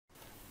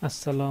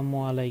আসসালামু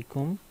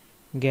আলাইকুম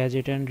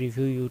gadget and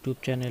review YouTube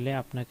চ্যানেলে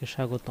আপনাকে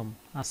স্বাগতম।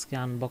 আজকে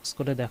আনবক্স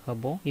করে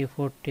দেখাবো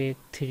A4Tech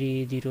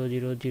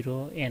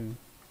 3000N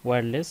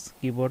wireless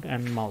keyboard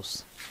and mouse.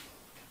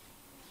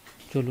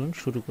 চলুন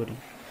শুরু করি।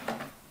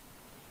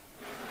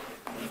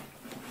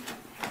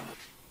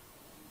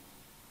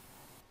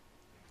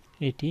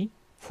 এটি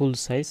ফুল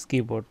সাইজ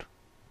কিবোর্ড।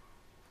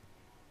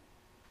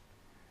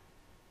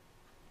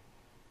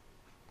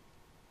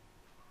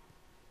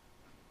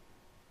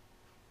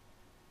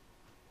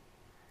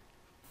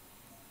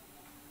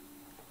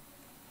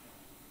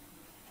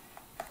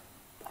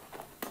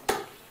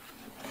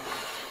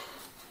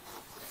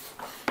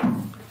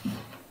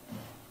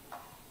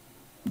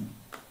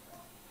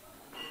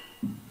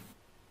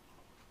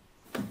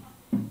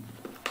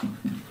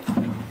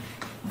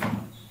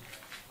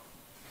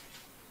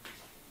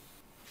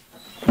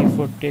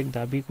 A4Tech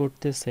দাবি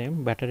করতেছে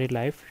ব্যাটারি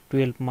লাইফ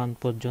 12 মান্থ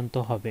পর্যন্ত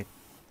হবে।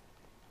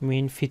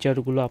 মেইন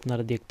ফিচারগুলো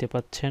আপনারা দেখতে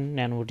পাচ্ছেন: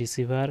 nano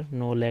receiver,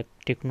 no lag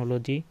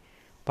technology,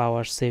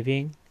 power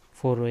saving,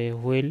 4-way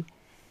wheel,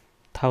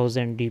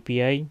 1000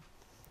 DPI,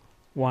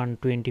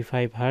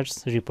 125 hertz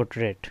report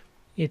rate.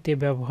 এতে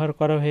ব্যবহার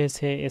করা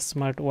হয়েছে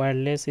smart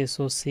wireless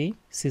SOC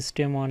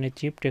system on a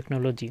chip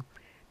technology.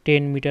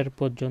 10 metre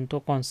পর্যন্ত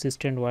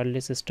কনসিস্টেন্ট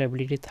ওয়্যারলেস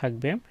স্টেবিলিটি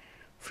থাকবে।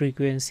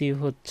 ফ্রিকোয়েন্সি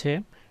হচ্ছে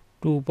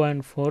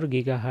 2.4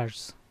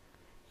 গিগাহার্টজ।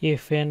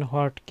 Fn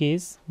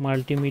Hotkeys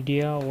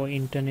মাল্টিমিডিয়া ও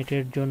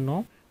ইন্টারনেটের জন্য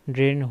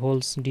ড্রেন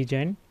হোলস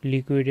ডিজাইন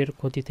লিকুইডের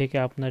ক্ষতি থেকে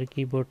আপনার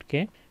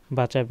কিবোর্ডকে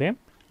বাঁচাবে।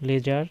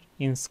 লেজার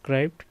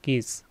ইনস্ক্রাইবড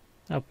কিজ,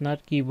 আপনার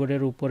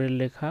কিবোর্ডের উপরের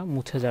লেখা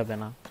মুছে যাবে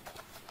না।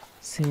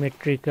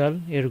 Symmetrical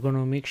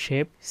ergonomic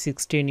shape,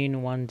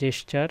 16-in-1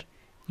 gesture,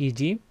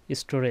 easy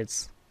storage.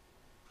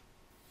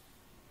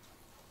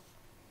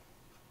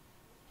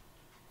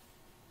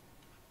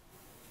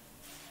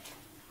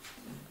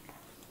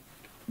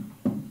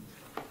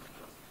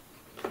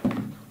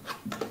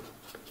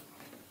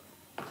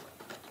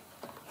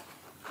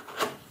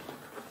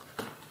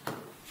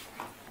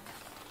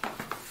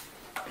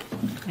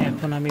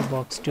 এখন আমি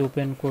বক্সটি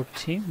ওপেন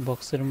করছি।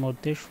 বক্সের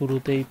মধ্যে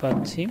শুরুতেই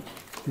পাচ্ছি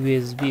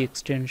USB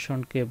এক্সটেনশন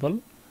কেবল,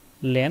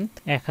 লেন্থ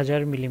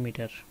 1000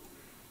 মিলিমিটার।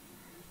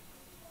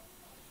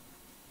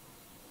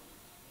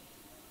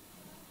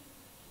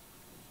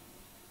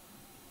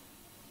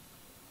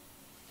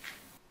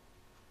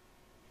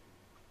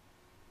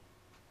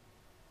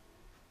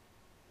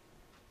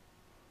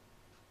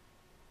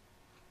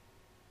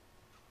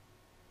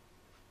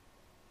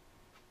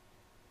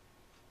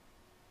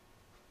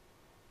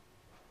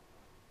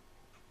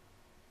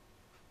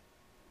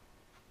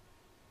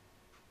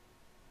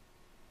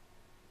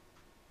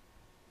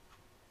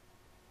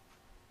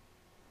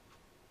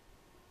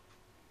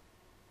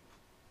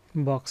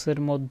 বক্সের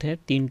মধ্যে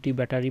 3টি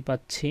ব্যাটারি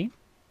পাচ্ছি।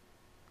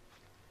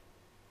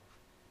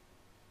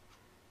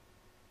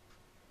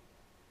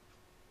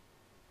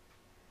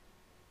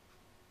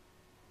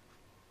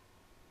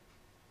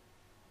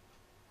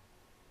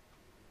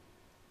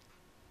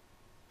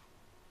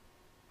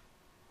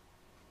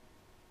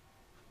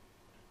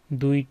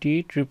 দুইটি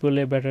ট্রিপল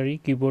এ ব্যাটারি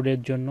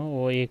কিবোর্ডের জন্য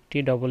ও একটি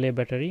ডবল এ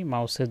ব্যাটারি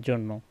মাউসের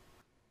জন্য।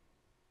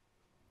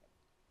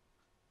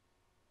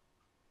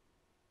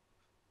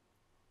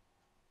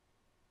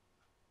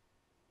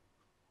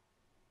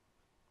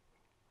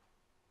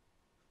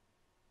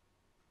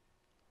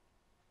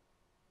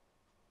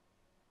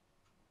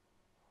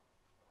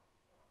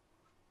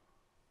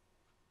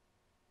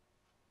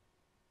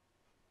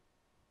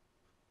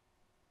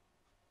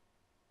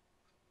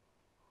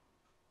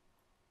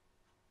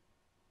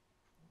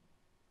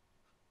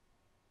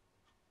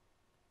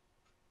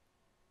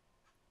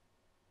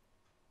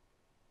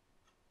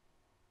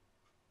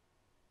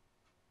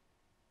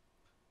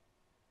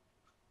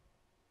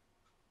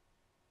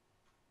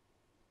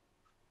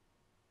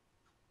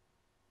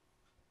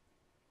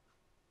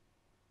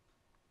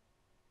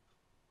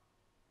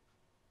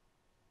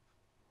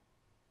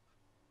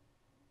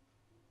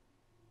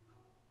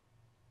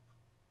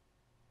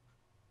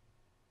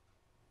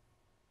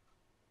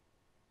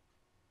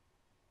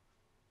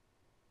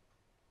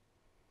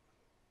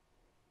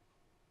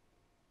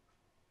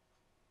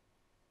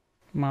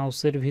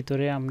 মাউসের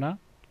ভিতরে আমরা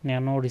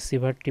ন্যানো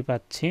রিসিভারটি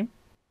পাচ্ছি।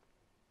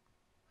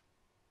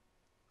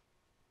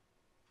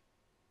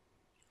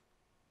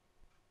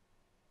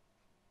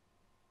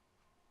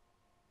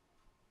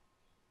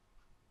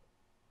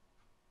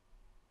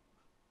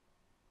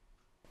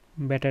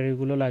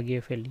 ব্যাটারিগুলো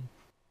লাগিয়ে ফেলি।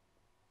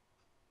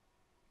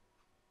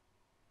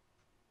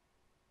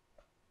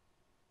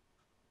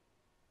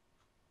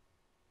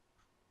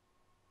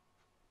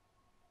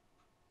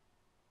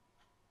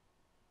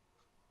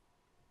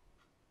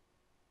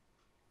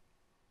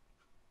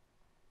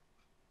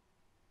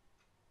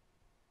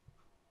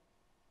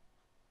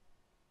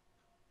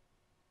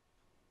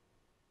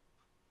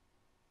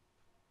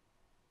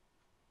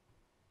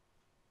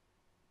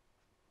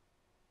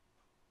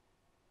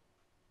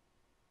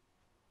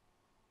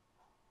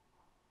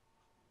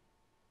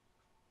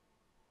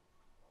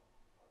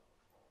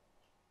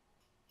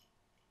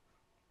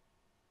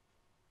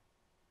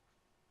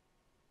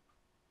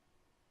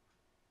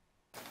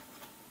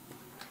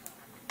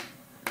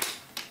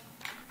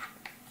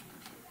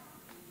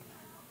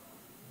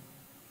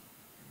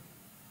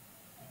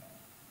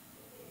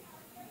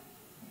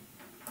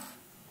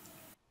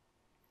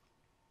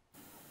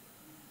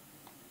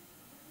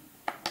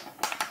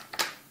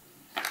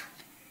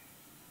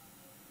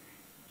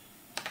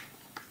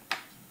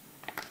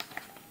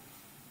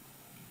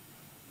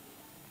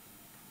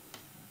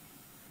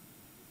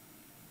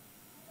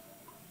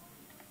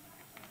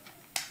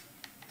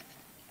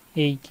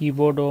 এই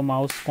কিবোর্ড ও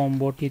মাউস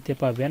কম্বোটিতে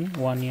পাবেন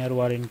 1 ইয়ার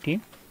ওয়ারেন্টি।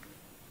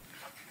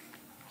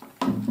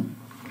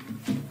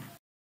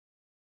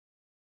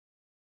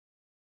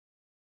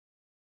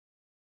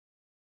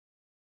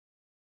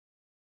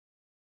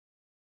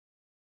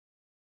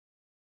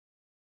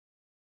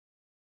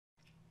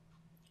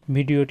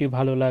 ভিডিওটি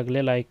ভালো লাগলে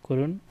লাইক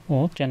করুন ও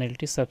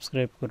চ্যানেলটি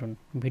সাবস্ক্রাইব করুন।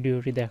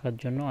 ভিডিওটি দেখার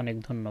জন্য অনেক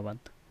ধন্যবাদ।